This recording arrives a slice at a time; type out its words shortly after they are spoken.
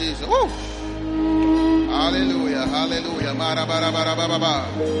Woo. Hallelujah. Hallelujah. Bara bara bara bara bara.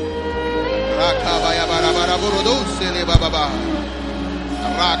 Rakabaya bara bara burudo sele baba baba.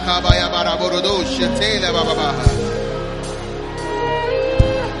 Rakabaya bara burudo shetele baba baba.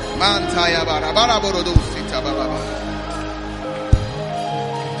 Mantaya bara bara burudo sita baba baba.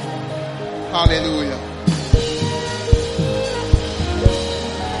 Hallelujah.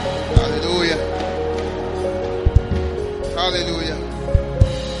 Hallelujah. Hallelujah.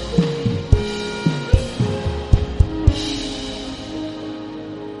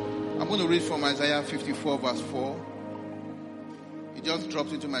 I'm going to read from Isaiah 54 verse 4. It just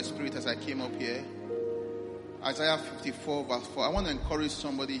dropped into my spirit as I came up here. Isaiah 54 verse 4. I want to encourage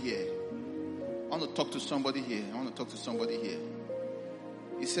somebody here. I want to talk to somebody here.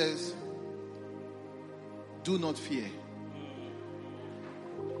 It says, do not fear,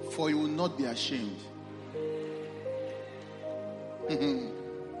 for you will not be ashamed.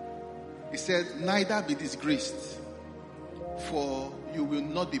 He said, neither be disgraced, for you will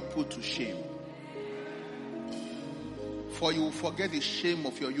not be put to shame. For you will forget the shame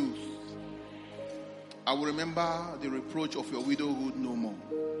of your youth. I will remember the reproach of your widowhood no more.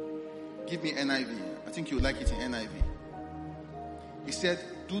 Give me NIV. I think you like it in NIV. He said,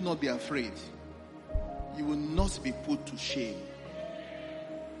 do not be afraid. You will not be put to shame.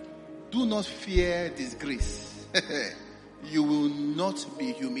 Do not fear disgrace. You will not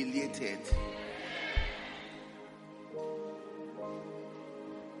be humiliated.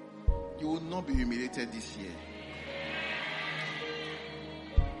 You will not be humiliated this year.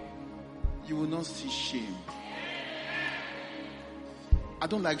 You will not see shame. I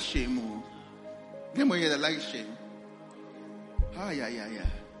don't like shame. Them here that like shame. Yeah.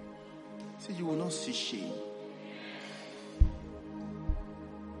 Say you will not see shame.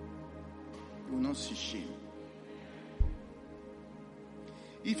 You will not see shame.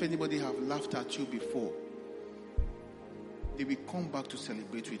 If anybody have laughed at you before, they will come back to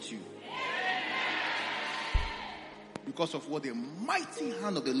celebrate with you. Because of what the mighty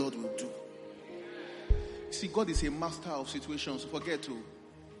hand of the Lord will do. See, God is a master of situations. Forget to.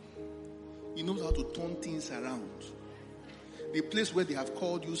 He knows how to turn things around. The place where they have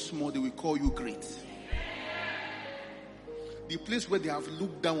called you small, they will call you great. The place where they have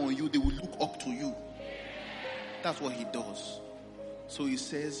looked down on you, they will look up to you. That's what he does. So he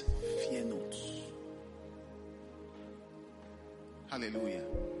says, fear not. Hallelujah.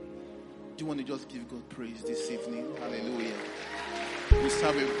 Do you want to just give God praise this evening? Hallelujah. We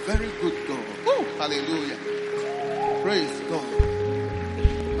serve a very good God. Woo! Hallelujah. Praise God.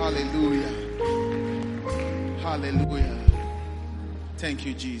 Hallelujah. Hallelujah. Thank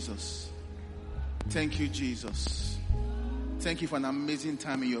you, Jesus. Thank you, Jesus. Thank you for an amazing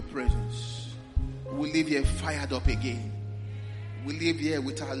time in your presence. We live here fired up again. We live here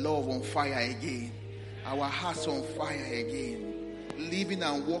with our love on fire again. Our hearts on fire again. Living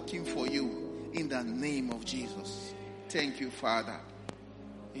and working for you in the name of Jesus. Thank you, Father.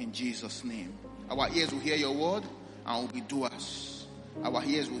 In Jesus' name. Our ears will hear your word and will be doers. Our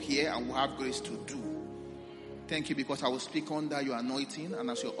ears will hear and will have grace to do. Thank you because I will speak under your anointing and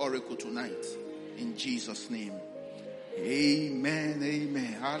as your oracle tonight. In Jesus' name. Amen.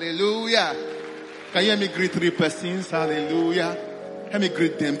 Amen. Hallelujah. Can you hear me greet 3 persons? Hallelujah. Let me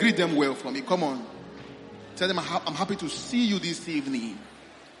greet them. Greet them well for me. Come on. Tell them I'm happy to see you this evening.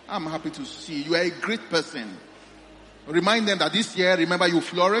 I'm happy to see you. You are a great person. Remind them that this year, remember, you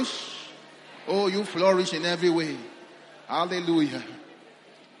flourish. Oh, you flourish in every way. Hallelujah.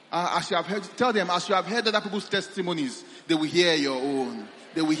 As you have heard, tell them, as you have heard other people's testimonies, they will hear your own.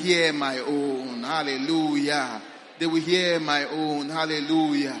 They will hear my own. Hallelujah. They will hear my own.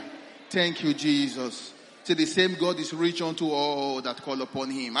 Hallelujah. Thank you, Jesus. Say the same God is rich unto all that call upon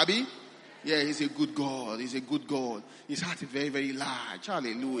him. Abi? Yeah, he's a good God. He's a good God. His heart is very, very large.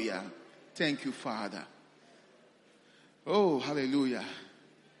 Hallelujah. Thank you, Father. Oh, hallelujah.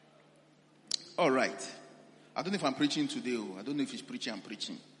 All right. I don't know if I'm preaching today. I don't know if he's preaching, I'm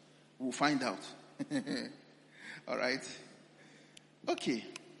preaching. We'll find out. All right. Okay.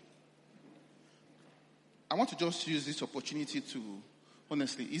 I want to just use this opportunity to,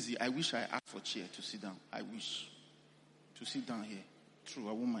 honestly, easy. I wish I asked for a chair to sit down. I wish to sit down here. True,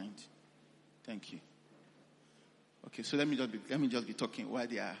 I won't mind. Thank you. Okay, so let me just be talking while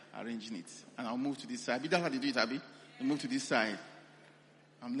they are arranging it, and I'll move to this side. That's how they do it, Abby. I move to this side.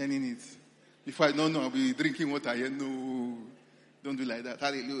 I'm learning it. Before I know, I'll be drinking water here. No, don't do like that.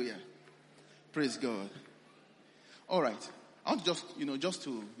 Hallelujah. Praise God. All right. I want to just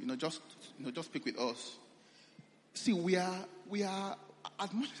speak with us. See, we are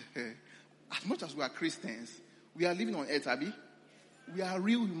as much as we are Christians, we are living on earth, Abby. We are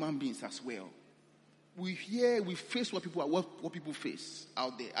real human beings as well. We face what people face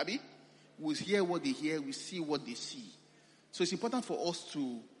out there. Abi? We hear what they hear, we see what they see. So it's important for us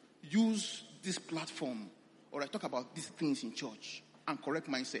to use this platform, or I talk about these things in church, and correct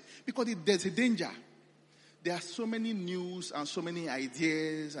mindset. Because there's a danger. There are so many news and so many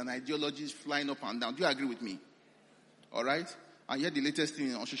ideas and ideologies flying up and down. Do you agree with me? All right? And yet the latest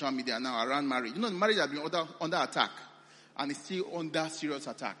thing on social media now around marriage. Marriage has been under attack. And it's still under serious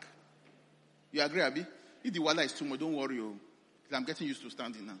attack. You agree, Abi? If the water is too much, don't worry. I'm getting used to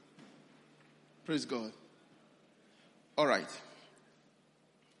standing now. Praise God. All right.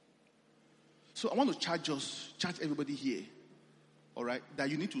 So I want to charge everybody here, all right, that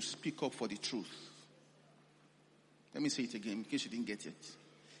you need to speak up for the truth. Let me say it again in case you didn't get it.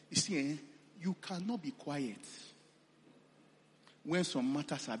 You see, you cannot be quiet when some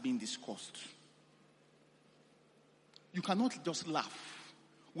matters are being discussed. You cannot just laugh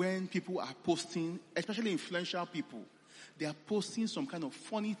when people are posting, especially influential people. They are posting some kind of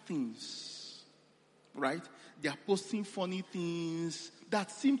funny things, right? They are posting funny things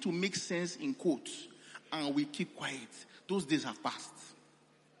that seem to make sense in quotes, and we keep quiet. Those days have passed.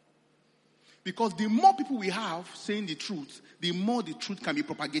 Because the more people we have saying the truth, the more the truth can be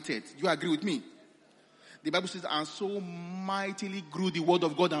propagated. Do you agree with me? The Bible says, and so mightily grew the word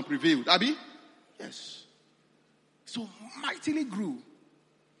of God and prevailed. Abi? Yes. So mightily grew.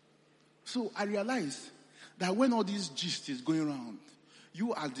 So I realized that when all this gist is going around,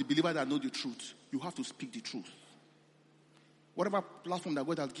 you as the believer that know the truth, you have to speak the truth. Whatever platform that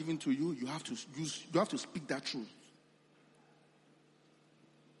God has given to you, you have to speak that truth.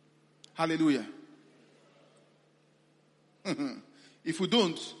 Hallelujah. If you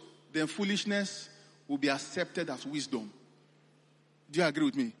don't, then foolishness will be accepted as wisdom. Do you agree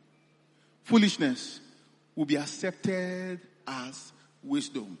with me? Foolishness will be accepted as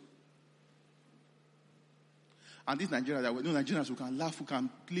wisdom. And this Nigeria, that we know Nigerians who can laugh, who can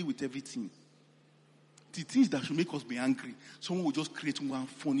play with everything. The things that should make us be angry, someone will just create one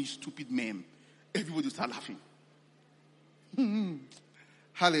funny, stupid meme. Everybody will start laughing.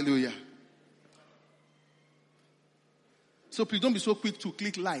 Hallelujah. So please don't be so quick to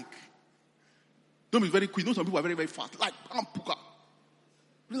click like. Don't be very quick. Some people are very, very fast. Like,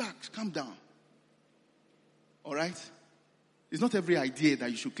 relax, calm down. All right? It's not every idea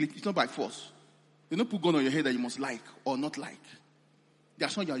that you should click. It's not by force. They don't put gun on your head that you must like or not like. There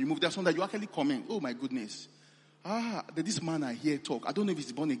are some that you remove. There are some that you actually comment. Oh my goodness. This man I hear talk. I don't know if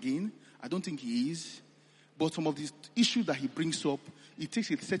he's born again. I don't think he is. But some of these issues that he brings up, it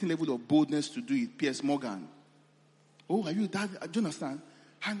takes a certain level of boldness to do it. P.S. Morgan. Oh, are you that? Do you understand?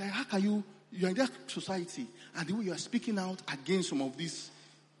 And like, how can you're in that society, and the way you are speaking out against some of these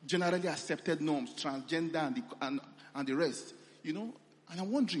generally accepted norms, transgender and the rest, and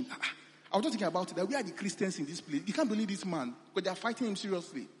I'm wondering, I was just thinking about it, that we are the Christians in this place. You can't believe this man, because they are fighting him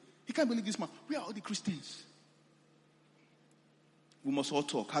seriously. You can't believe this man. We are all the Christians. We must all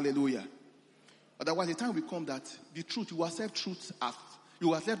talk. Hallelujah. Otherwise, the time will come that the truth, you accept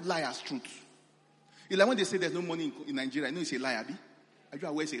lie as truth. It's like when they say there's no money in Nigeria, I know it's a lie, Abi. Are you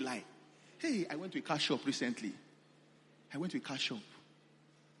aware it's a lie? Hey, I went to a car shop recently.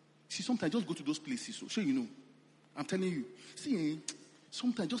 See, sometimes just go to those places. So sure you know. I'm telling you. See,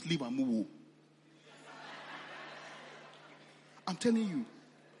 sometimes just leave and move. I'm telling you.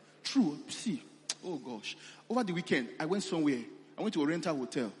 True. See. Oh gosh. Over the weekend, I went somewhere. I went to a rental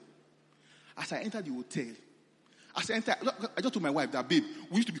hotel. As I entered the hotel, I just told my wife that, babe,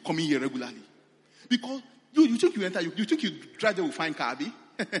 we used to be coming here regularly. Because you think you enter, you think you drive there with fine car, Abi?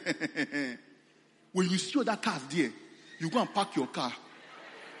 When you see other cars there, you go and park your car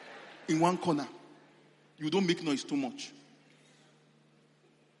in one corner. You don't make noise too much.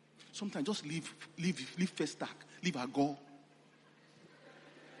 Sometimes just leave first stack, leave a go.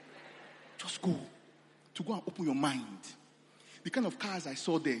 Just go. To go and open your mind. The kind of cars I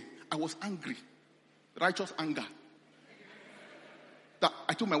saw there, I was angry. Righteous anger. That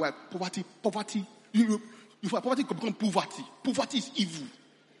I told my wife, poverty. If poverty could become poverty. Poverty is evil.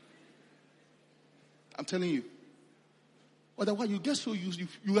 I'm telling you. Otherwise, you get so used.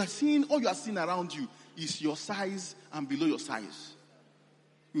 All you are seeing around you is your size and below your size.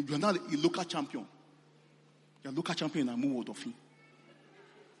 You are now a local champion. You're a local champion in a move of him.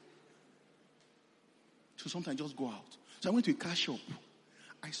 So sometimes just go out. So I went to a car shop.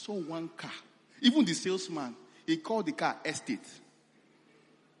 I saw one car. Even the salesman, he called the car estate.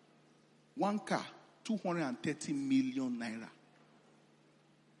 One car, 230 million naira.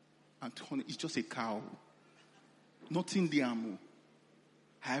 And it's just a car. Nothing there.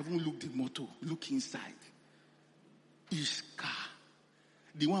 I haven't looked at the motor. Look inside. His car.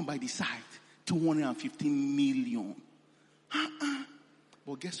 The one by the side, 215 million.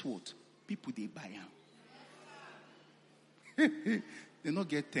 But guess what? People, they buy them. They not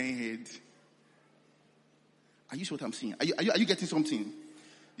get 10 heads. Are you sure what I'm saying? Are you getting something?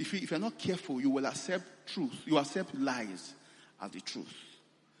 If you're not careful, you will accept truth. You accept lies as the truth.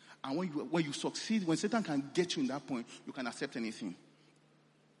 And when you succeed, when Satan can get you in that point, you can accept anything.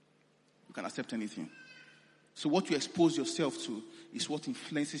 You can accept anything. So what you expose yourself to is what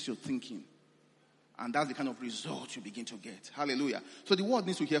influences your thinking. And that's the kind of result you begin to get. Hallelujah. So the world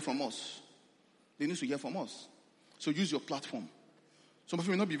needs to hear from us. They need to hear from us. So use your platform. Some of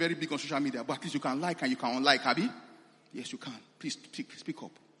you may not be very big on social media, but at least you can like and you can unlike, Abby. Yes, you can. Please speak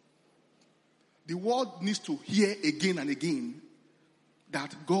up. The world needs to hear again and again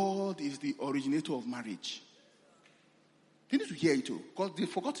that God is the originator of marriage. They need to hear it too, because they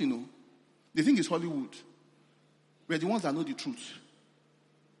forgot to know. They think it's Hollywood. We're the ones that know the truth.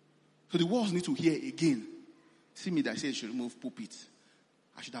 So the world needs to hear again. See me that says you should remove pulpit.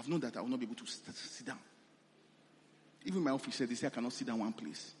 I should have known that I will not be able to sit down. Even my office said they say I cannot sit down one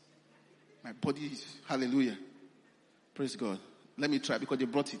place. My body is, hallelujah. Praise God. Let me try because they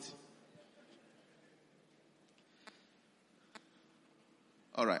brought it.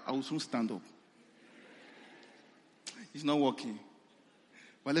 All right, I will soon stand up. It's not working.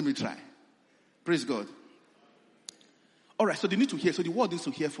 But let me try. Praise God. All right, so they need to hear. So the world needs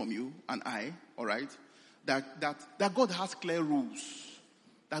to hear from you and I, all right, that God has clear rules.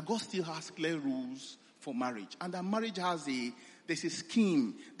 That God still has clear rules for marriage. And that marriage there's a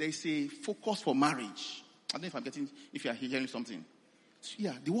scheme, there's a focus for marriage. I don't know if you are hearing something. So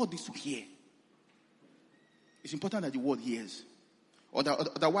yeah, the world needs to hear. It's important that the world hears.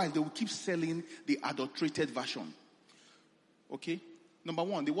 Otherwise, they will keep selling the adulterated version. Okay? Number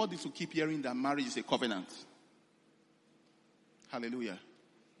one, the world needs to keep hearing that marriage is a covenant. Hallelujah.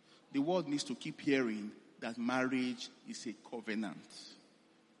 The world needs to keep hearing that marriage is a covenant.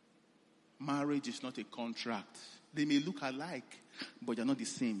 Marriage is not a contract. They may look alike, but they're not the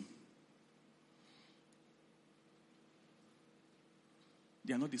same.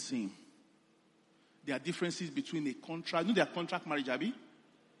 They are not the same. There are differences between a contract. You know there are contract marriage, Abby?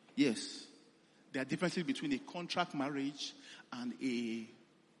 Yes. There are differences between a contract marriage and a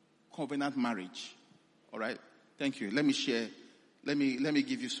covenant marriage. All right? Thank you. Let me share. Let me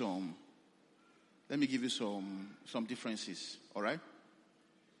give you some differences. All right?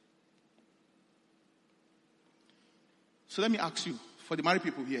 So let me ask you, for the married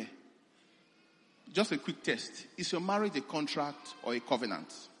people here, just a quick test. Is your marriage a contract or a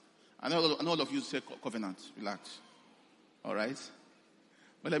covenant? I know all of you say covenant. Relax. All right?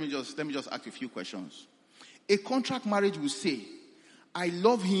 But let me just ask you a few questions. A contract marriage will say, I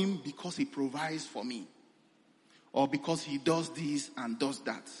love him because he provides for me. Or because he does this and does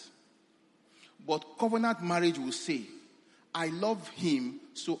that. But covenant marriage will say, I love him,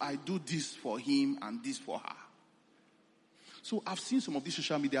 so I do this for him and this for her. So I've seen some of these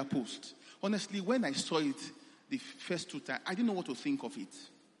social media posts. Honestly, when I saw it the first 2 times, I didn't know what to think of it.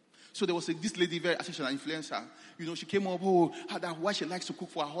 So there was this lady, very essential influencer. You know, she came up, why she likes to cook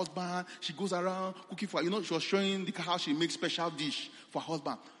for her husband. She goes around cooking for, she was showing how she makes special dish for her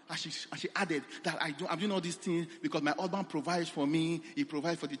husband. And she added that I'm doing all these things because my husband provides for me. He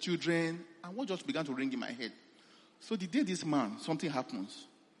provides for the children. And what just began to ring in my head? So the day this man, something happens.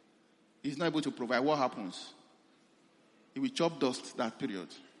 He's not able to provide. What happens? He will chop dust that period.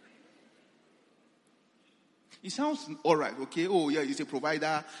 It sounds all right, okay? Oh, yeah, he's a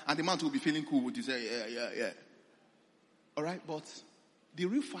provider, and the man will be feeling cool with this. Yeah. All right, but the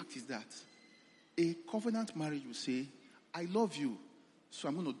real fact is that a covenant marriage will say, I love you, so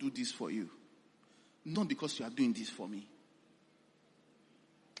I'm going to do this for you. Not because you are doing this for me.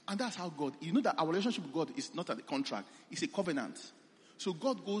 And that's how God, you know that our relationship with God is not a contract, it's a covenant. So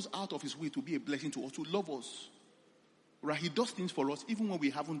God goes out of his way to be a blessing to us, to love us. Right? He does things for us even when we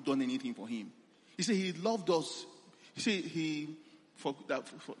haven't done anything for him. He said he loved us. He said for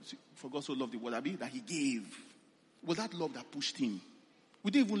God so loved the world, that he gave. It was that love that pushed him.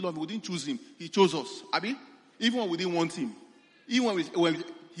 We didn't even love him. We didn't choose him. He chose us. Even when we didn't want him. Even when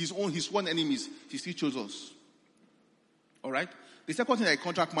his own enemies, he still chose us. All right? The second thing that a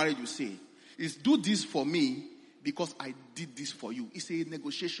contract marriage will say is, do this for me because I did this for you. It's a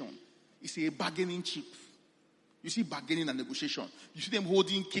negotiation. It's a bargaining chip. You see bargaining and negotiation. You see them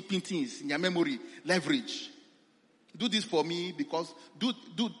keeping things in your memory, leverage. Do this for me because do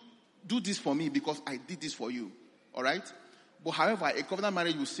this for me because I did this for you. All right? But however, a covenant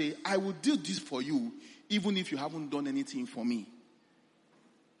marriage will say, I will do this for you even if you haven't done anything for me.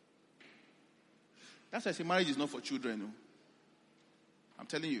 That's why I say marriage is not for children. No? I'm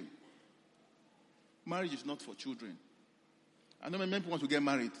telling you. Marriage is not for children. I know many people want to get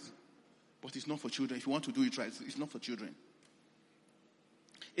married, but it's not for children. If you want to do it right, it's not for children.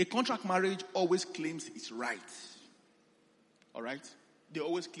 A contract marriage always claims its rights. All right? They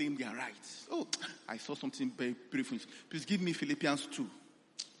always claim their rights. Oh, I saw something very beautiful. Please give me Philippians 2.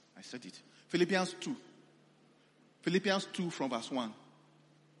 I said it. Philippians 2. Philippians 2 from verse 1.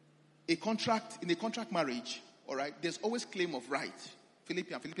 In a contract marriage, all right, there's always claim of right.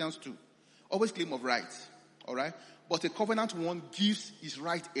 Philippians 2. Always claim of right. All right? But a covenant one gives his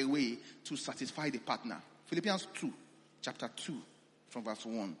right away to satisfy the partner. Philippians 2, chapter 2, from verse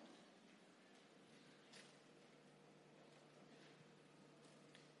 1.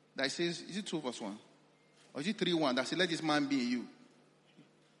 That says, is it 2 verse 1? Or is it 3:1 that says, let this man be in you?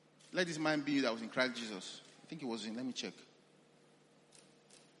 Let this man be in you that was in Christ Jesus. I think it was in, let me check.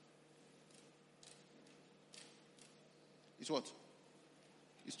 It's what?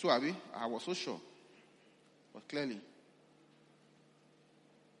 It's 2, Abby? I was so sure. But clearly.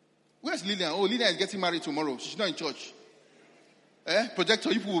 Where's Lillian? Oh, Lillian is getting married tomorrow. She's not in church.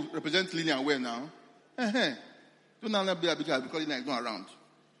 Projector, you people represent Lillian well now. Don't now be a big because Lillian is not around.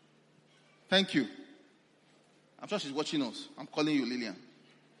 Thank you. I'm sure she's watching us. I'm calling you Lillian.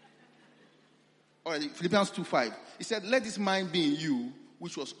 All right, Philippians 2:5. He said, let this mind be in you,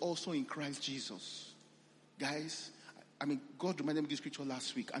 which was also in Christ Jesus. Guys, God reminded me this scripture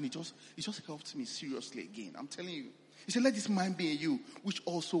last week, and it just helped me seriously again. I'm telling you. He said, let this mind be in you, which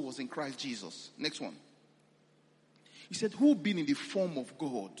also was in Christ Jesus. Next one. He said, who being in the form of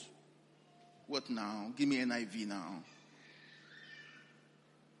God? What now? Give me NIV now.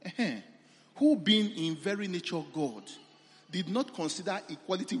 Who being in very nature God, did not consider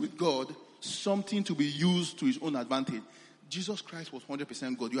equality with God something to be used to his own advantage. Jesus Christ was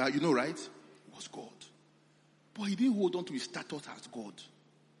 100% God. You know, right? He was God. But he didn't hold on to his status as God.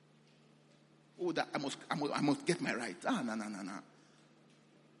 Oh, that I must get my right. No.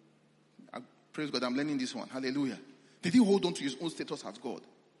 Praise God, I'm learning this one. Hallelujah. They didn't hold on to his own status as God.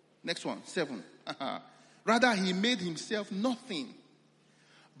 Next one, 7. Rather, he made himself nothing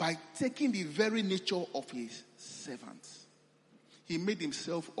by taking the very nature of his servant. He made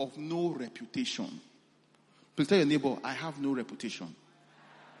himself of no reputation. Please tell your neighbor, I have no reputation.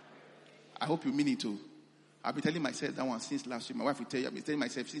 I hope you mean it too. I've been telling myself that one since last week. My wife will tell you, I've been telling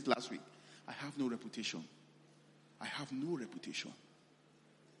myself since last week. I have no reputation. I have no reputation.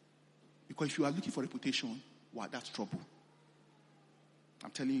 Because if you are looking for reputation, wow, that's trouble.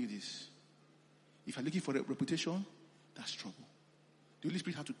 I'm telling you this. If you're looking for a reputation, that's trouble. The Holy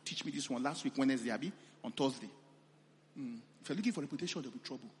Spirit had to teach me this one last week, Wednesday, on Thursday. If you're looking for reputation, there'll be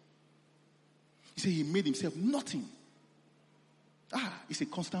trouble. He said he made himself nothing. It's a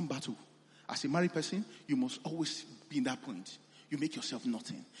constant battle. As a married person, you must always be in that point. You make yourself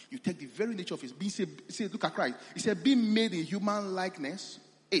nothing. You take the very nature of his being. Say, look at Christ. He said, being made in human likeness.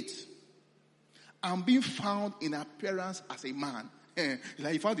 8. And being found in appearance as a man.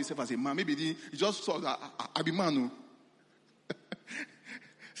 Like he found himself as a man. Maybe he just saw that I be man.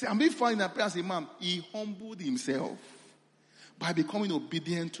 See, and being found in appearance as a man, he humbled himself by becoming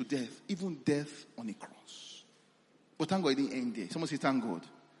obedient to death, even death on a cross. But thank God it didn't end there. Someone say, thank God.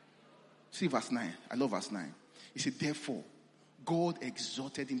 See verse 9. I love verse 9. He said, therefore, God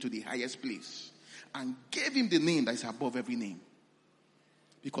exalted him to the highest place and gave him the name that is above every name,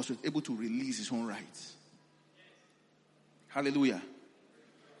 because he was able to release his own rights. Hallelujah.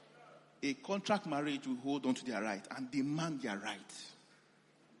 A contract marriage will hold on to their right and demand their rights.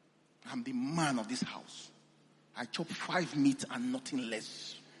 I'm the man of this house. I chop 5 meat and nothing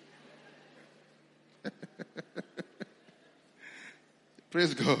less.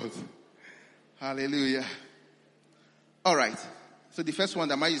 Praise God. Hallelujah. All right. So the first one,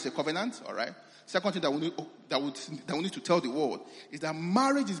 that marriage is a covenant. All right. Second thing that we need to tell the world is that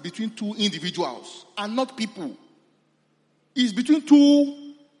marriage is between 2 individuals and not people. It's between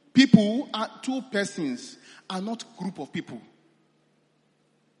 2 people and 2 persons and not group of people.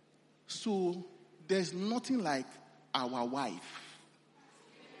 So there's nothing like our wife.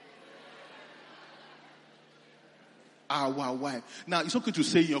 Our wife. Now, it's okay to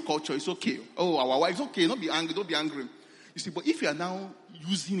say in your culture, it's okay. Oh, our wife, it's okay. Don't be angry. You see, but if you are now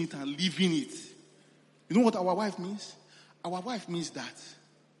using it and living it, you know what our wife means? Our wife means that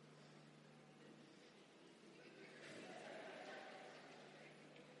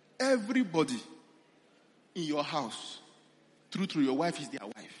everybody in your house, through your wife is their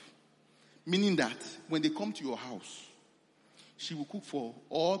wife. Meaning that when they come to your house, she will cook for,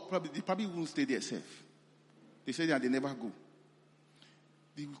 or they probably won't stay there safe. They say that they never go.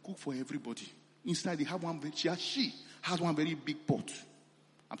 They will cook for everybody. Inside they have she has one very big pot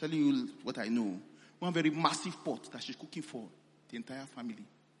I'm telling you what I know. One very massive pot that she's cooking for the entire family.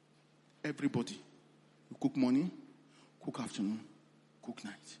 Everybody. You cook morning, cook afternoon, cook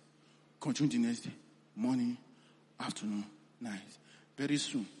night. Continue the next day. Morning, afternoon, night. Very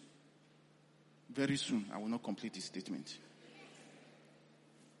soon, I will not complete this statement.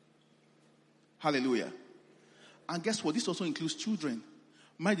 Hallelujah. And guess what? This also includes children.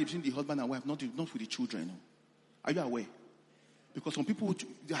 Marriage between the husband and wife, not with the children. Are you aware? Because some people,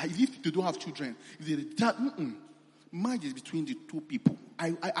 if they don't have children, marriage is between the two people.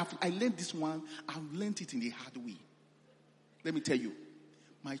 I learned this one. I've learned it in the hard way. Let me tell you,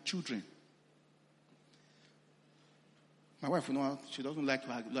 my children. My wife, she doesn't like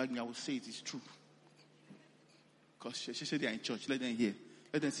me. I will say it is true. Because she said they are in church. Let them hear.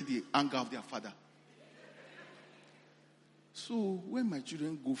 Let them see the anger of their father. So when my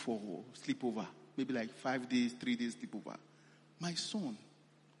children go for sleepover, maybe like 5 days, 3 days sleepover, my son,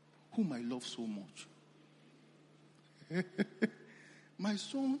 whom I love so much, my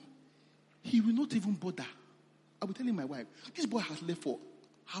son, he will not even bother. I will tell my wife, this boy has left for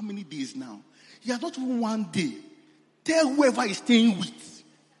how many days now? He has not even one day. Tell whoever he's staying with,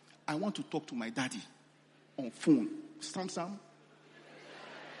 I want to talk to my daddy on phone. Sam.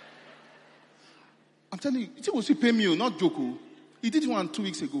 I'm telling you, he will still pay me, not joke. He did one 2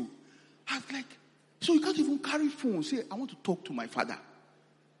 weeks ago. I was like, so you can't even carry phone. Say, I want to talk to my father.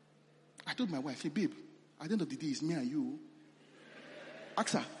 I told my wife, hey, babe, at the end of the day, it's me and you.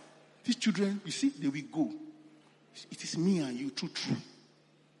 Ask her, these children, you see, they will go. It is me and you, true.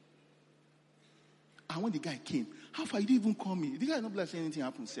 And when the guy came, how far? He didn't even call me. The guy not blessing anything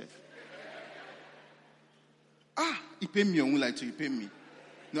happened, Seth. He paid me, I won't lie to you, he paid me.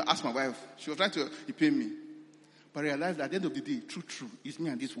 No, ask my wife. She was trying to, he paid me. But I realized that at the end of the day, true, it's me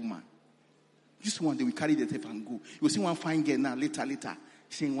and this woman. This one, they will carry themselves and go. You will see one fine girl now, later,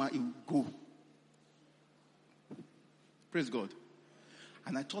 saying one, he will go. Praise God.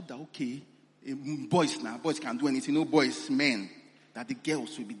 And I thought that, okay, boys can do anything. No boys, men, that the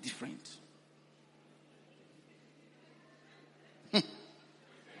girls will be different.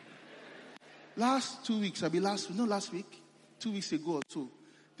 Last 2 weeks, last week, 2 weeks ago or so,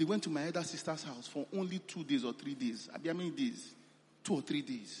 they went to my elder sister's house for only 2 days or 3 days. How many days? 2 or 3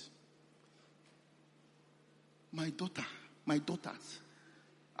 days. My daughters,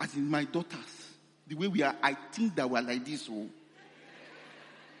 the way we are, I think that we're like this. Oh.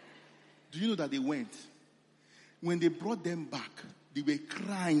 Do you know that they went? When they brought them back, they were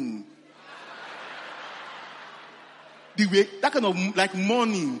crying. They were that kind of like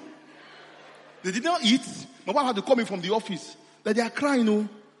mourning. They did not eat. My wife had to call me from the office that they are crying,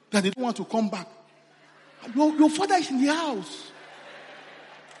 that they don't want to come back. Your father is in the house.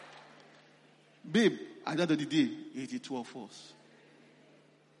 Babe, at the end of the day, 82 of us.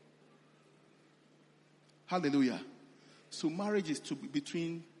 Hallelujah. So marriage is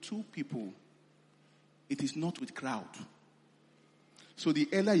between two people. It is not with crowd. So the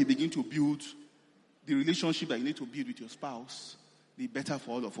earlier you begin to build the relationship that you need to build with your spouse, the better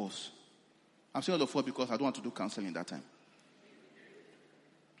for all of us. I'm saying all of us because I don't want to do counseling that time.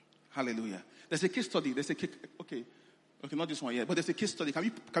 Hallelujah. There's a case study. Okay, not this one yet, but there's a case study.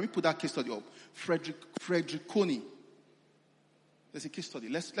 Can we put that case study up? Frederick Coney. There's a case study.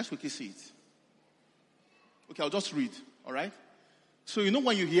 Let's quickly see it. Okay, I'll just read. All right. So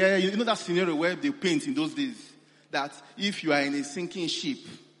when you hear, that scenario where they paint in those days, that if you are in a sinking ship,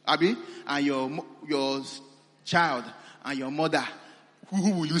 Abby, and your child and your mother,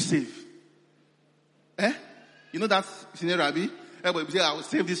 who will you save? You know that scenario, Abby? Everybody say, I will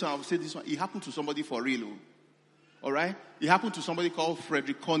save this one, I will save this one. It happened to somebody for real. All right? It happened to somebody called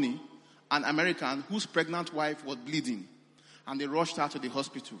Frederick Coney, an American whose pregnant wife was bleeding. And they rushed her to the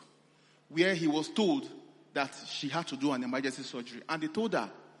hospital, where he was told that she had to do an emergency surgery. And they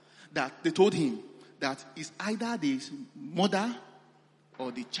told him that it's either the mother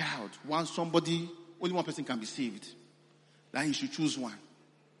or the child. Only one person can be saved. That he should choose one.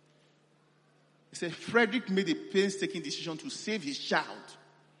 He said, Frederick made a painstaking decision to save his child.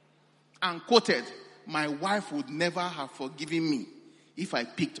 And quoted, my wife would never have forgiven me if I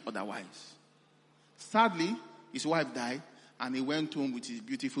picked otherwise. Sadly, his wife died and he went home with his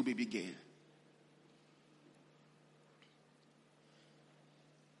beautiful baby girl.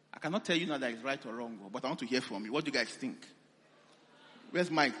 I cannot tell you now that it's right or wrong, but I want to hear from you. What do you guys think? Where's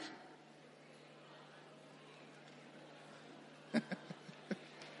Mike?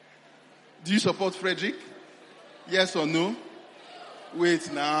 Do you support Frederick? Yes or no?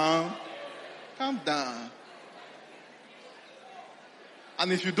 Wait now. Calm down.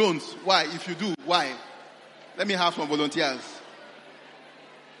 And if you don't, why? If you do, why? Let me have some volunteers.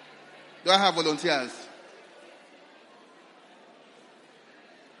 Do I have volunteers?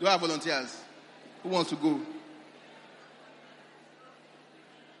 Do I have volunteers? Who wants to go?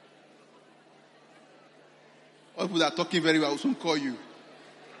 All people that are talking very well, I will soon call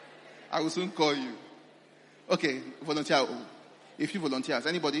you. Okay, volunteer. If you volunteers,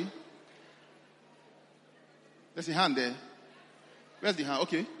 anybody? There's a hand there. Where's the hand?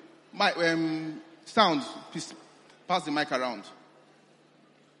 Okay. Sound, please pass the mic around.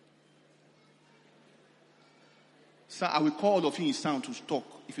 Sir, I will call all of you in sound to talk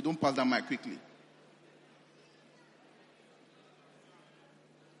if you don't pass that mic quickly.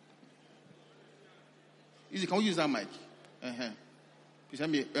 Easy, can we use that mic? Please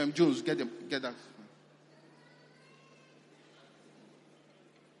help me. Jones, get that.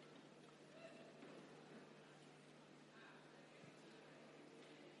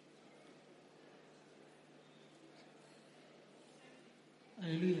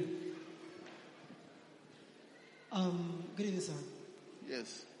 Hallelujah. Good evening, sir.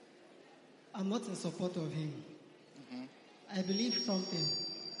 Yes. I'm not in support of him. Mm-hmm. I believe something.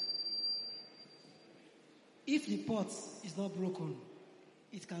 If the pot is not broken,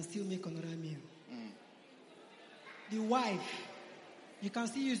 it can still make another meal. The wife, you can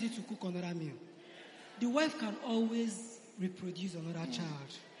still use it to cook another meal. The wife can always reproduce another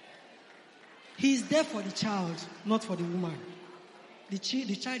child. He is there for the child, not for the woman. The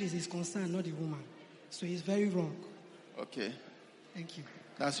child is his concern, not the woman. So he's very wrong. Okay. Thank you.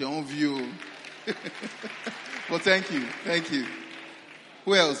 That's your own view. Well, thank you.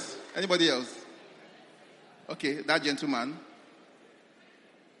 Who else? Anybody else? Okay, that gentleman.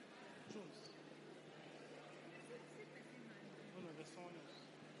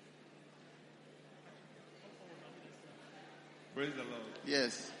 Praise the Lord.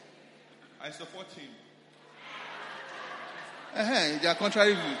 Yes. I support him. They are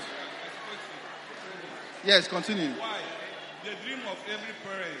contrary views. Yes, continue. Why? The dream of every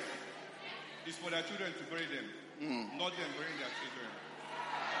parent is for their children to bury them, not them burying their children.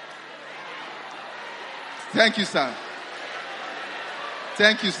 Thank you, sir.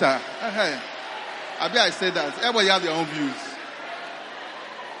 I said that. Everybody has their own views.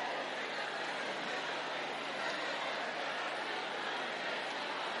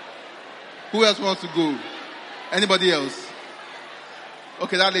 Who else wants to go? Anybody else?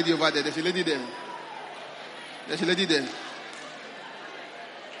 Okay, that lady over there. There's a lady there.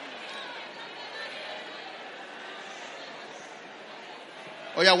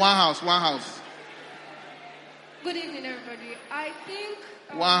 Oh yeah, one house. Good evening, everybody. I think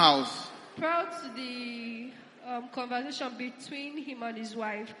one house. Prior to the conversation between him and his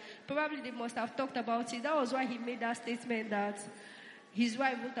wife, probably they must have talked about it. That was why he made that statement that his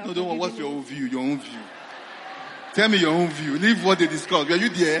wife would have. No, don't. What's your own view? Your own view. Tell me your own view. Leave what they discussed. Were you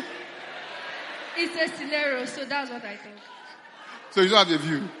there? It's a scenario, so that's what I think. So you don't have a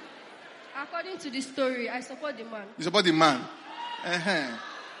view? According to the story, I support the man. You support the man?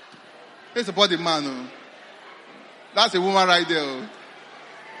 You support the man, oh. That's a woman right there, oh.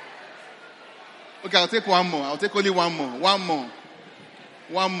 Okay, I'll take one more. I'll take only one more.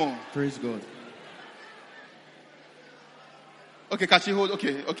 Praise God. Okay, Kachi, hold.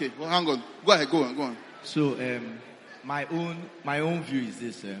 Okay. Well, hang on. Go ahead. Go on. So, my own view is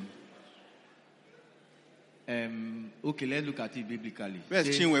this. Okay, let's look at it biblically. Where's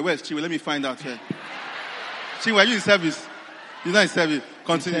Chinwe? Let me find out here. Chinwe, are you in service? You're not in service.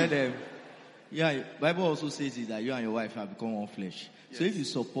 Continue. Said, Bible also says it that you and your wife have become one flesh. Yes. So if you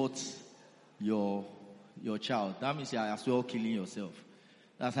support your child, that means you are as well killing yourself.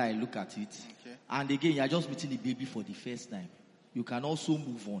 That's how I look at it. Okay. And again, you are just meeting the baby for the first time. You can also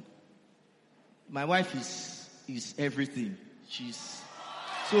move on. My wife is everything.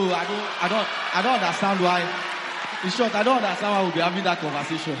 So I don't understand why. In short, I don't understand why we'll be having that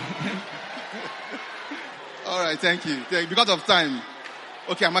conversation. All right, thank you. Because of time.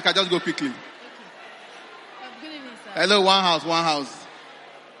 Okay, Amaka, just go quickly. Okay. Good evening, sir. Hello, one house.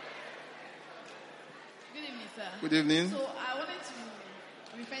 Good evening, sir. Good evening. So I wanted to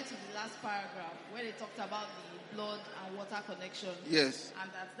refer to the last paragraph where they talked about the blood and water connection. Yes.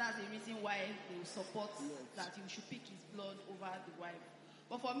 And that's the reason why they will support that you should pick his blood over the wife.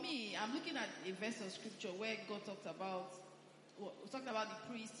 But for me, I'm looking at a verse of scripture where God talked about the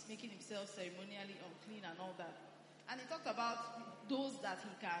priest making himself ceremonially unclean and all that. And he talked about those that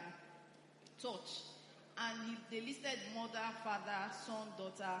he can touch. And they listed mother, father, son,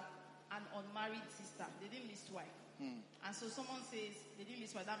 daughter, and unmarried sister. They didn't list wife. And so someone says, they didn't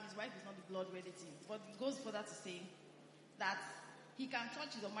list wife. That means wife is not the blood relative. But it goes further to say that he can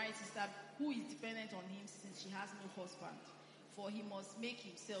touch his unmarried sister who is dependent on him since she has no husband. For he must make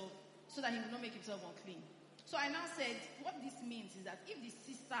himself so that he will not make himself unclean. So I now said, what this means is that if the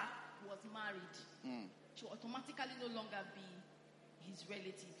sister was married, she will automatically no longer be his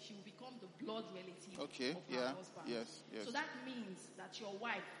relative. She will become the blood relative of her husband. Yes. So that means that your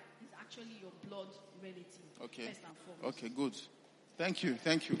wife is actually your blood relative. Okay. First and foremost. Okay, good. Thank you.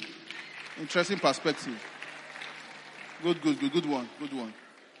 Interesting perspective. Good one.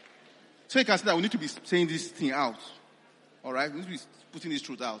 So you can see that we need to be saying this thing out. All right? We need to be putting this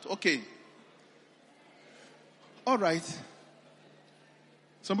truth out. Okay. All right.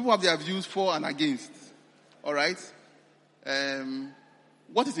 Some people have their views for and against. All right?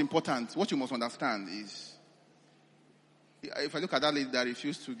 What is important, what you must understand is, if I look at that lady that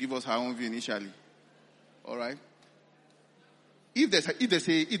refused to give us her own view initially, all right? If there's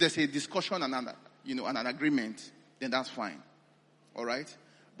a discussion and an agreement, then that's fine, all right?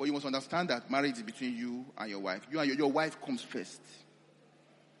 But you must understand that marriage is between you and your wife. Your wife comes first,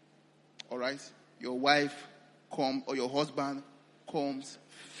 all right? Your wife or your husband comes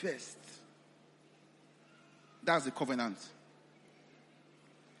first. That's the covenant.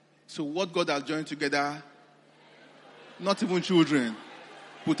 So what God has joined together, not even children,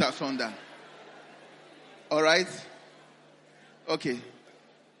 put asunder. All right? Okay.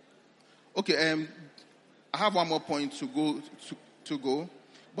 I have one more point to go.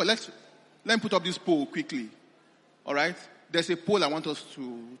 But let me put up this poll quickly. All right? There's a poll I want us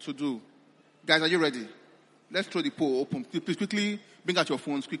to do. Guys, are you ready? Let's throw the poll open. Please quickly bring out your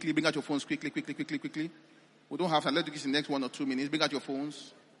phones. Quickly. We don't have time. Let's do this in the next 1 or 2 minutes. Bring out your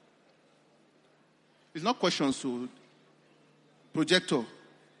phones. It's not questions, so projector.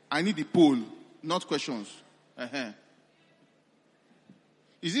 I need the poll, not questions.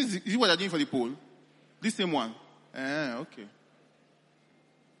 Is this what you're doing for the poll? This same one? Okay.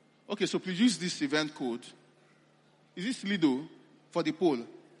 Okay, so please use this event code. Is this Lido for the poll?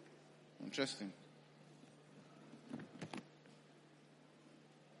 Interesting.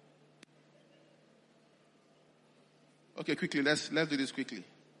 Okay, quickly, let's do this quickly.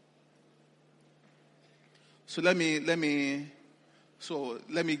 So let me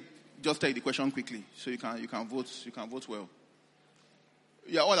just take the question quickly, so you can vote well.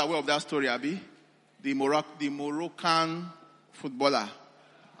 You are all aware of that story, Abi? The Moroccan footballer,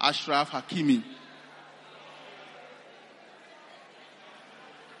 Ashraf Hakimi.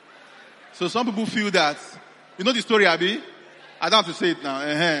 So some people feel that, you know the story, Abi? I don't have to say it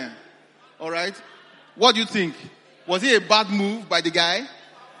now. All right? What do you think? Was it a bad move by the guy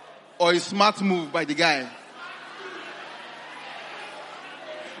or a smart move by the guy?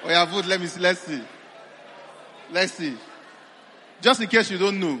 Oh yeah, vote. Let's see. Just in case you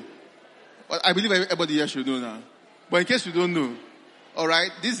don't know. I believe everybody here should know now. But in case you don't know. All right,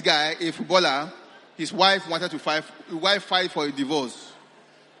 this guy, a footballer, his wife wanted to fight for a divorce.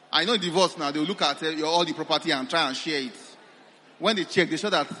 I know divorce now, they'll look at all the property and try and share it. When they check, they show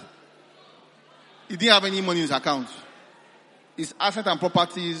that he didn't have any money in his account. His assets and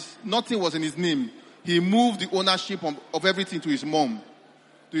properties, nothing was in his name. He moved the ownership of everything to his mom,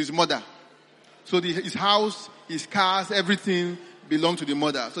 to his mother. So his house, his cars, everything belonged to the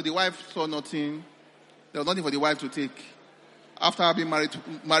mother. So the wife saw nothing. There was nothing for the wife to take. After being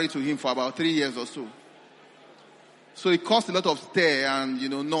married to him for about 3 years or so. So it caused a lot of stir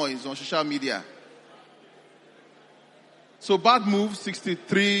and noise on social media. So bad move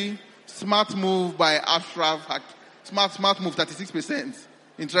 63, smart move by Ashraf. Smart move 36%.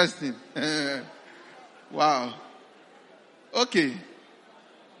 Interesting. Wow. Okay.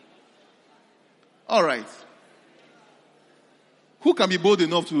 All right. Who can be bold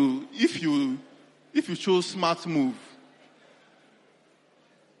enough to, if you chose smart move?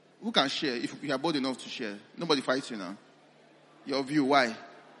 Who can share? If you are bold enough to share, nobody fights you now. Your view, why?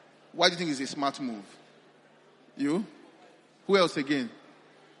 Why do you think it's a smart move? You? Who else again?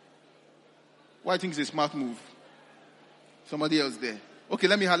 Why do you think it's a smart move? Somebody else there. Okay,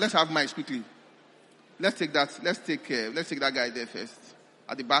 let's have mics quickly. Let's take that guy there first.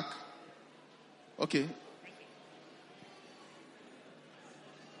 At the back. Okay.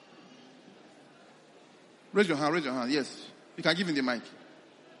 Raise your hand. Yes. You can give him the mic.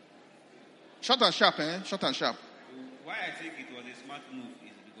 Short and sharp, Short and sharp. Why I think it was a smart move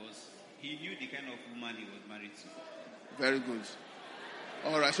is because he knew the kind of woman he was married to. Very good.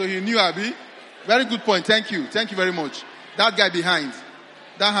 All right, so he knew Abi. Very good point. Thank you very much. That guy behind.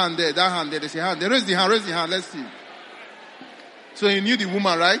 That hand there. There's a hand. Raise the hand. Let's see. So he knew the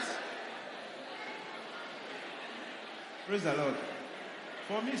woman, right? Praise the Lord.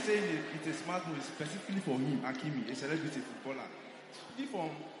 For me, saying it's a smart move specifically for him, Hakimi, a celebrity footballer.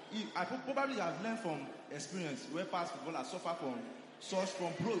 I probably have learned from experience where past footballers suffer from source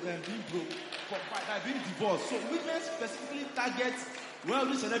from being broke, by being divorced. So women specifically target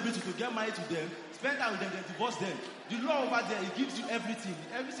well-known celebrities to get married to them, spend time with them, then divorce them. The law over there, it gives you everything,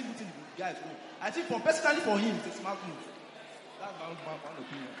 every single thing the guys want. I think personally for him, it's a smart move. That's my own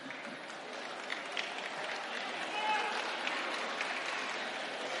opinion.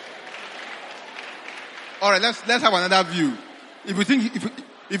 All right, let's have another view. If you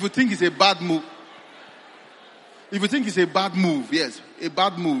think it's a bad move, if you think it's a bad move, yes, a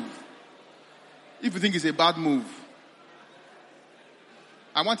bad move. If you think it's a bad move,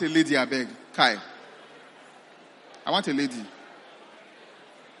 I want a lady, I beg, Kai. I want a lady.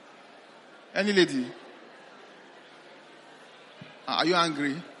 Any lady? Are you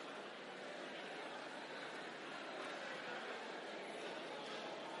angry?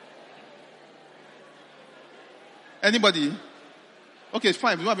 Anybody? Okay, it's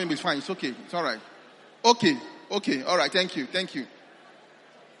fine. If you don't have him, it's fine. It's okay. It's all right. Okay. All right. Thank you. Thank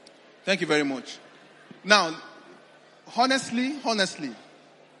you very much. Now, honestly, one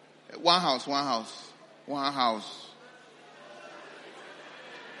house.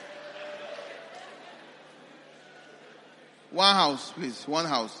 One house, please. One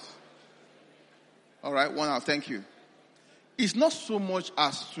house. All right. One house. Thank you. It's not so much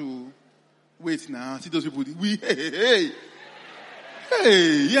as to wait now. See those people. Hey,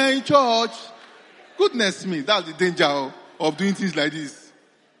 you're in church. Goodness me, that's the danger of doing things like this.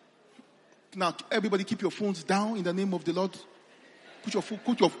 Now, everybody, keep your phones down in the name of the Lord. Put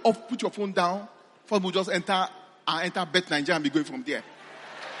your phone down. First, we'll just enter Bet Nigeria and be going from there.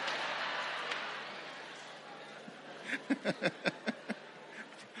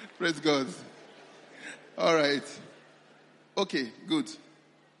 Praise God. All right. Okay, good.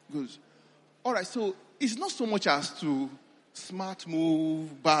 All right, so it's not so much as to smart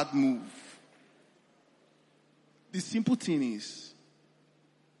move, bad move. The simple thing is,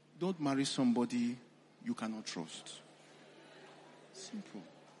 don't marry somebody you cannot trust. Simple.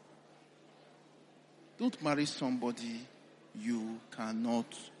 Don't marry somebody you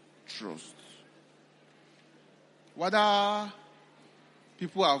cannot trust. Whether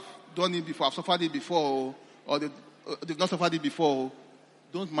people have done it before, have suffered it before, or they've not suffered it before,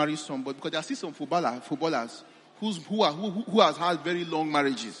 don't marry somebody, because I see some footballers who has had very long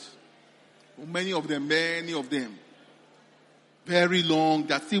marriages. Many of them, very long.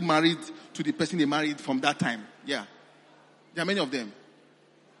 They're still married to the person they married from that time. Yeah, there are many of them.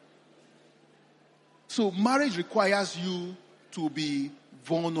 So marriage requires you to be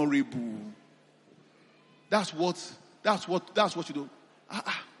vulnerable. That's what you do.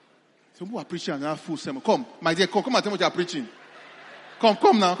 Some people are preaching and have full sermon. Come, my dear, come and tell me what you are preaching.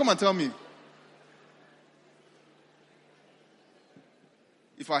 Come now, come and tell me.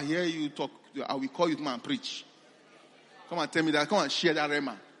 If I hear you talk, I will call you to come and preach. Come and tell me that. Come and share that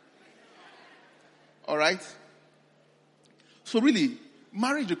rhema. All right? So really,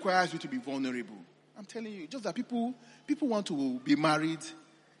 marriage requires you to be vulnerable. I'm telling you, just that people want to be married.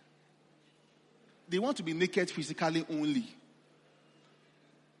 They want to be naked physically only.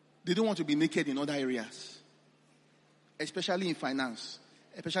 They don't want to be naked in other areas. Especially in finance.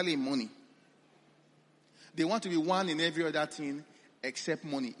 Especially in money. They want to be one in every other thing except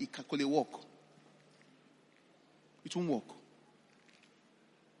money. It can't work. It won't work.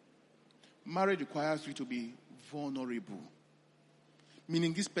 Marriage requires you to be vulnerable.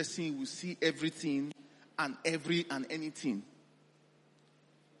 Meaning this person will see everything and anything.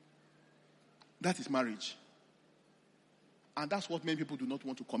 That is marriage. And that's what many people do not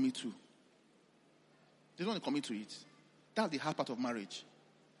want to commit to. They don't want to commit to it. That's the hard part of marriage.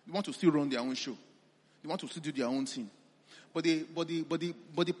 They want to still run their own show. They want to still do their own thing. But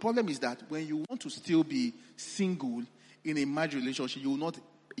the problem is that when you want to still be single in a marriage relationship, you will not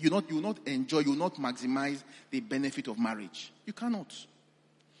enjoy, you will not maximize the benefit of marriage. You cannot.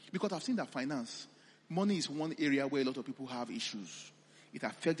 Because I've seen that finance, money is one area where a lot of people have issues. It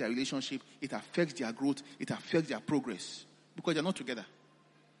affects their relationship, it affects their growth, it affects their progress. Because they're not together.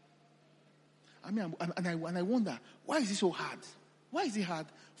 I mean, and I wonder, why is it so hard? Why is it hard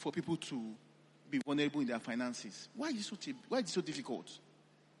for people to be vulnerable in their finances? Why is it so difficult?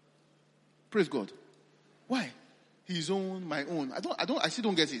 Praise God. Why? His own, my own. I still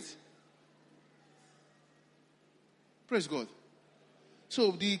don't get it. Praise God.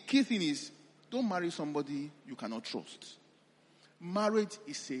 So the key thing is, don't marry somebody you cannot trust. Marriage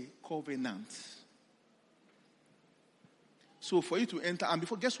is a covenant. So for you to enter, and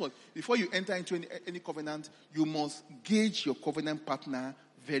before you enter into any covenant, you must gauge your covenant partner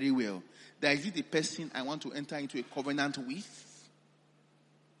very well. That is it the person I want to enter into a covenant with?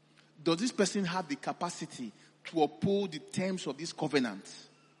 Does this person have the capacity to uphold the terms of this covenant?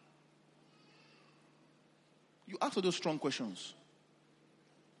 You ask all those strong questions.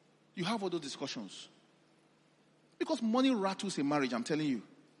 You have all those discussions. Because money rattles a marriage, I'm telling you.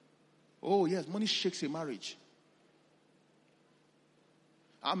 Oh, yes, money shakes a marriage.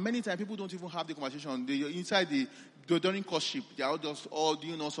 And many times people don't even have the conversation. During courtship, they are just all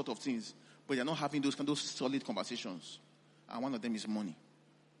doing all sorts of things. But they're not having those solid conversations. And one of them is money.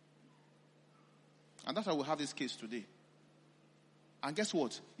 And that's why we have this case today. And guess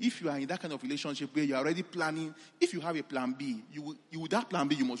what? If you are in that kind of relationship where you are already planning, if you have a plan B, that plan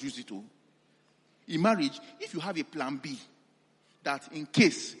B, you must use it too. In marriage, if you have a plan B, that in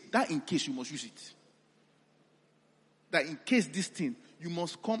case you must use it. That in case this thing, you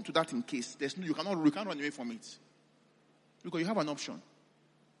must come to that in case. You can't run away from it. Because you have an option.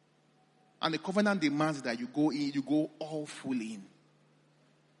 And the covenant demands that you go all full in.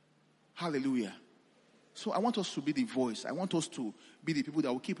 Hallelujah. So I want us to be the voice. I want us to be the people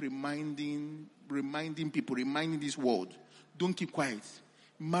that will keep reminding people, reminding this world. Don't keep quiet.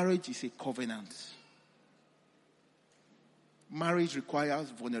 Marriage is a covenant. Marriage requires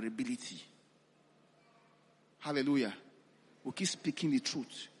vulnerability. Hallelujah. We'll keep speaking the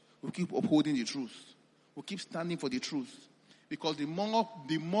truth. We'll keep upholding the truth. We'll keep standing for the truth. Because the more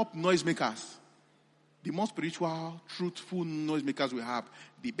noisemakers, the more spiritual, truthful noisemakers we have,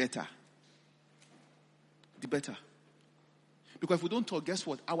 the better. The better. Because if we don't talk, guess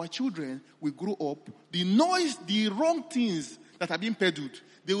what? Our children will grow up. The noise, the wrong things that are being peddled,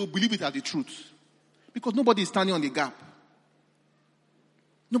 they will believe it as the truth. Because nobody is standing on the gap.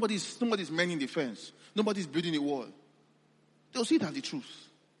 Nobody's mending the fence. Nobody's building a wall. They'll see it as the truth.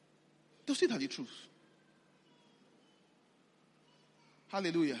 They'll see it as the truth.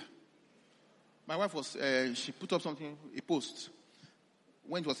 Hallelujah. My wife she put up a post,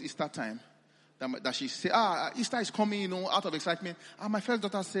 when it was Easter time, that she said, Easter is coming, out of excitement. And my first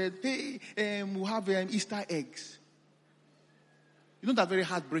daughter said, hey, we'll have Easter eggs. You know that's very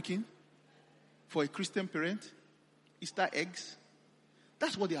heartbreaking for a Christian parent? Easter eggs.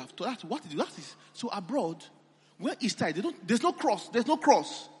 That's what they have taught. That's what they do. That is. So abroad, when Easter, there's no cross. There's no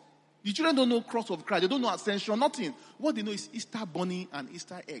cross. The children don't know cross of Christ. They don't know ascension, nothing. What they know is Easter bunny and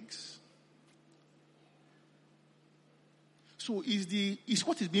Easter eggs. So is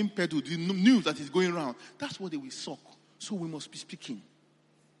what is being peddled, the news that is going around. That's what they will suck. So we must be speaking.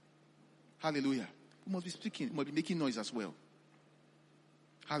 Hallelujah. We must be speaking. We must be making noise as well.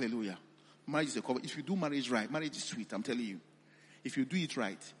 Hallelujah. Marriage is a cover. If you do marriage right, marriage is sweet, I'm telling you. If you do it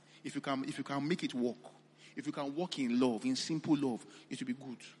right, if you can make it work, if you can walk in love, in simple love, it will be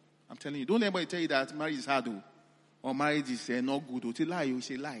good. I'm telling you. Don't let anybody tell you that marriage is hard or marriage is not good. It's a lie.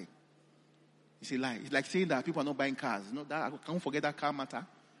 It's a lie. It's a lie. It's like saying that people are not buying cars. I can't forget that car matter.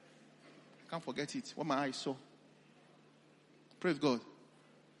 I can't forget it. What my eyes saw. Praise God.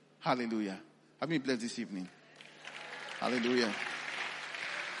 Hallelujah. Have been blessed this evening. Hallelujah.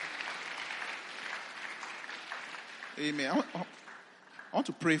 Amen. I want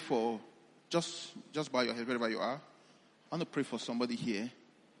to pray for, just bow your head wherever you are. I want to pray for somebody here.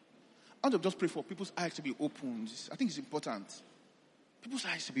 I want to just pray for people's eyes to be opened. I think it's important. People's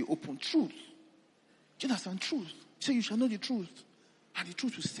eyes to be open. Truth. Do you understand? Truth. He said you shall know the truth. And the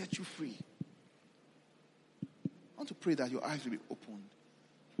truth will set you free. I want to pray that your eyes will be opened.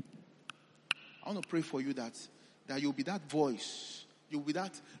 I want to pray for you that you'll be that voice. You'll be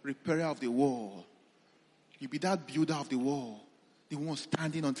that repairer of the wall. You'll be that builder of the wall. The one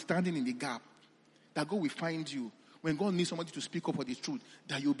standing in the gap. That God will find you. When God needs somebody to speak up for the truth,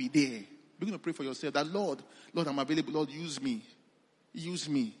 that you'll be there. Begin to pray for yourself. That Lord, I'm available. Lord, use me. Use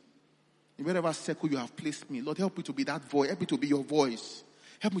me. In whatever circle you have placed me. Lord, help me to be that voice. Help me to be your voice.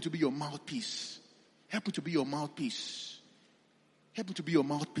 Help me to be your mouthpiece. Help me to be your mouthpiece. Help me to be your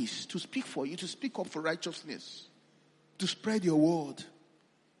mouthpiece. To speak for you. To speak up for righteousness. To spread your word.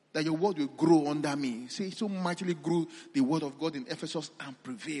 That your word will grow under me. Say, so mightily grew the word of God in Ephesus and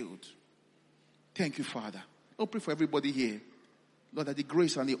prevailed. Thank you, Father. Lord, pray for everybody here. Lord, that the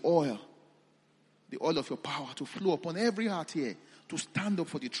grace and the oil of your power to flow upon every heart here, to stand up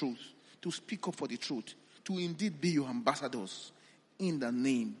for the truth, to speak up for the truth, to indeed be your ambassadors in the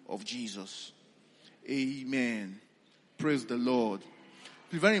name of Jesus. Amen. Praise the Lord.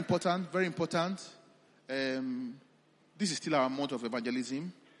 Very important, very important. This is still our month of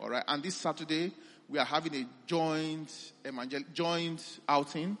evangelism. All right. And this Saturday, we are having a joint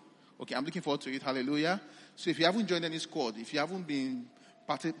outing. Okay, I'm looking forward to it. Hallelujah. So if you haven't joined any squad, if you haven't been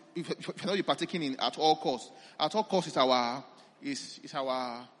if you're not partaking in at all costs is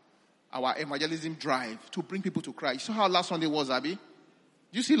our evangelism drive to bring people to Christ. You saw how last Sunday was, Abby? Did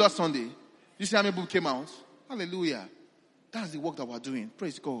you see last Sunday? Did you see how many people came out? Hallelujah. That's the work that we're doing.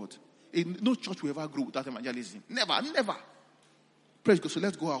 Praise God. No church will ever grow without evangelism. Never, never. Praise God. So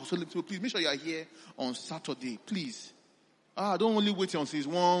let's go out. So please make sure you are here on Saturday. Please. Don't only wait until it's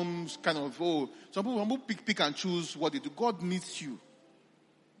one kind of, some people pick and choose what they do. God needs you.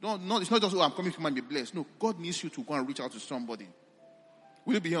 It's not just, I'm coming to and be blessed. No, God needs you to go and reach out to somebody.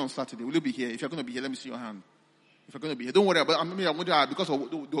 Will you be here on Saturday? Will you be here? If you're going to be here, let me see your hand. If you're going to be here, don't worry about it. Because of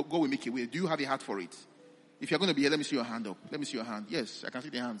God will make a way. Do you have a heart for it? If you're going to be here, let me see your hand up. Let me see your hand. Yes, I can see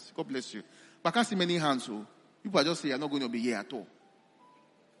the hands. God bless you. But I can't see many hands. So people are just saying, I'm not going to be here at all.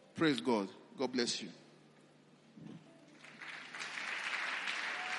 Praise God. God bless you.